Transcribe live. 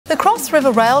The Cross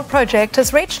River Rail project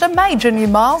has reached a major new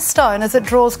milestone as it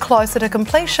draws closer to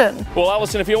completion. Well,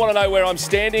 Alison, if you want to know where I'm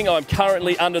standing, I'm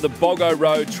currently under the Boggo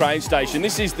Road train station.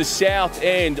 This is the south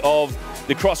end of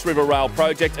the Cross River Rail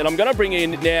project, and I'm going to bring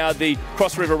in now the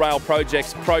Cross River Rail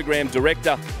project's program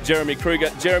director, Jeremy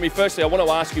Kruger. Jeremy, firstly, I want to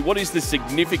ask you, what is the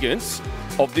significance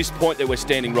of this point that we're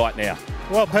standing right now?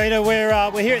 Well, Peter,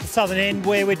 we're here at the southern end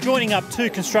where we're joining up two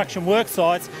construction work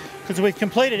sites because we've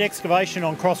completed excavation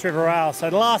on Cross River Rail. So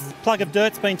the last plug of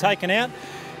dirt's been taken out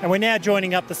and we're now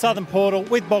joining up the southern portal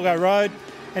with Boggo Road.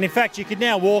 And in fact, you could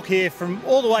now walk here from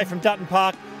all the way from Dutton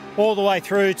Park all the way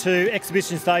through to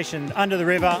Exhibition Station, under the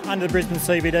river, under the Brisbane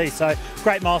CBD. So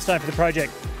great milestone for the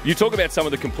project. You talk about some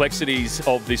of the complexities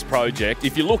of this project.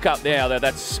 If you look up now,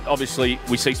 that's obviously,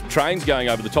 we see some trains going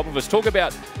over the top of us. Talk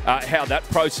about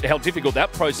how difficult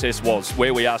that process was,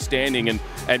 where we are standing,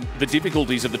 and the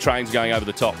difficulties of the trains going over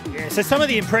the top. Yeah, so some of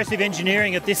the impressive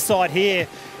engineering at this site here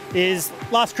is,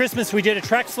 last Christmas we did a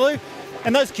track slew,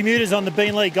 and those commuters on the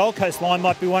Beenleigh Gold Coast line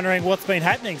might be wondering what's been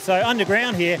happening. So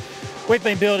underground here, we've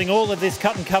been building all of this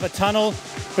cut and cover tunnel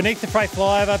beneath the freight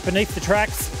flyover, beneath the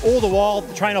tracks. All the while,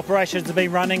 the train operations have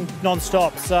been running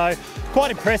non-stop. So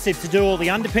quite impressive to do all the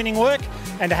underpinning work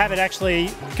and to have it actually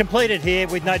completed here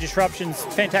with no disruptions.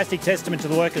 Fantastic testament to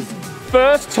the workers.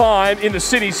 First time in the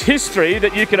city's history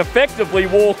that you can effectively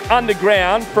walk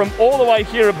underground from all the way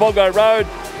here at Boggo Road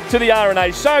to the R&A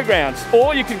showgrounds.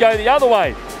 Or you could go the other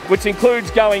way, which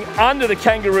includes going under the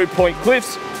Kangaroo Point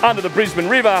Cliffs, under the Brisbane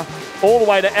River, all the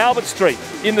way to Albert Street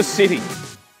in the city.